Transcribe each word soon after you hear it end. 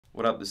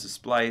What up, this is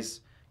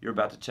Splyce. You're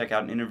about to check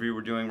out an interview we're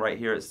doing right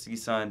here at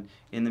CSUN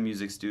in the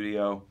music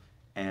studio,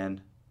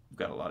 and we've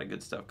got a lot of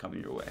good stuff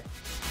coming your way.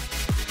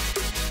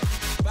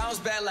 Bounce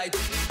back like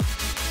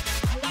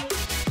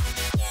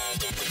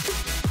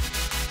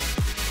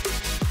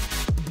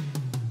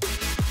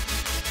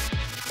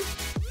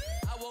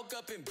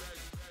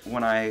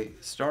When I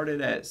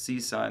started at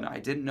CSUN, I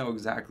didn't know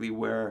exactly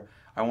where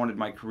I wanted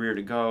my career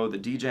to go. The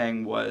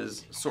DJing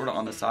was sort of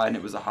on the side and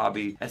it was a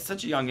hobby. At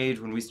such a young age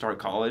when we start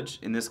college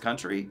in this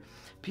country,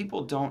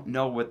 people don't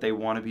know what they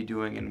want to be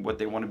doing and what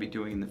they want to be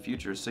doing in the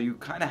future. So you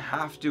kind of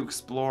have to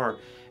explore,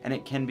 and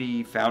it can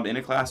be found in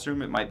a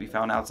classroom, it might be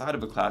found outside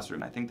of a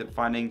classroom. I think that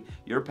finding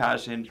your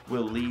passion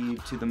will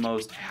lead to the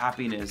most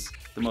happiness,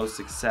 the most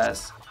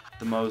success,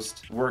 the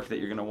most work that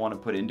you're going to want to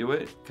put into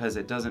it, because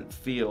it doesn't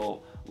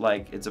feel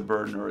like it's a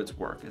burden or it's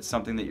work. It's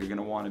something that you're going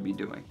to want to be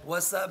doing.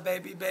 What's up,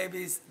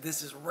 babies?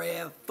 This is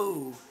Red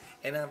Food,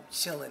 and I'm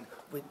chilling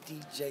with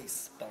DJ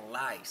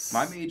Splyce.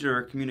 My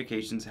major,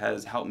 communications,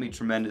 has helped me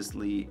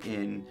tremendously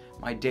in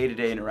my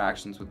day-to-day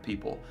interactions with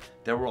people.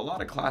 There were a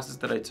lot of classes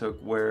that I took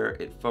where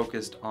it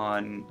focused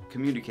on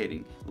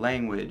communicating,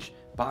 language,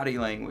 body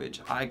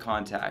language, eye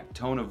contact,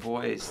 tone of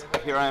voice.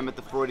 Here I am at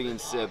the Freudian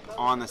Sip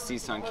on the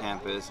CSUN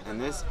campus, and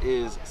this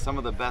is some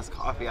of the best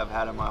coffee I've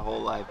had in my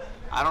whole life.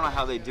 I don't know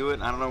how they do it,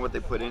 and I don't know what they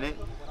put in it.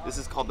 This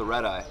is called the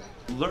Red Eye.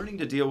 Learning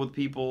to deal with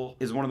people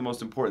is one of the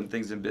most important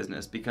things in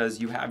business,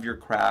 because you have your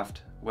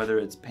craft, whether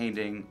it's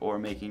painting or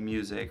making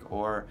music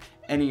or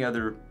any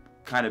other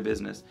kind of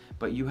business,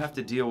 but you have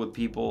to deal with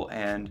people,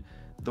 and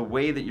the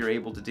way that you're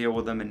able to deal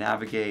with them and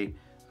navigate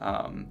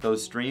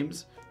those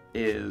streams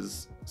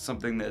is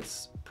something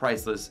that's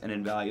priceless and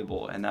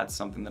invaluable, and that's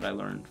something that I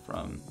learned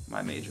from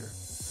my major.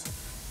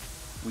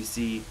 We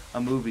see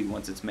a movie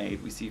once it's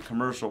made, we see a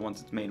commercial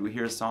once it's made, we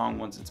hear a song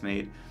once it's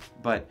made,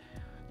 but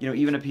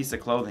even a piece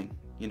of clothing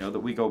that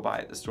we go buy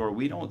at the store,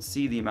 we don't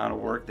see the amount of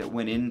work that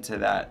went into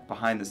that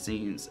behind the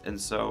scenes. And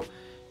so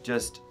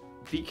just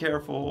be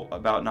careful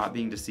about not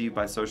being deceived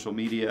by social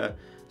media.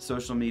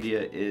 Social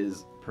media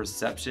is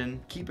perception.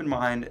 Keep in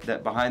mind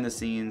that behind the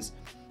scenes,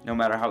 no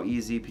matter how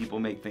easy people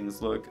make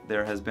things look,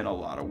 there has been a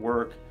lot of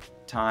work,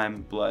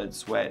 time, blood,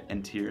 sweat,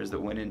 and tears that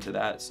went into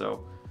that.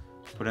 So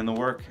put in the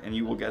work and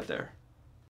you will get there.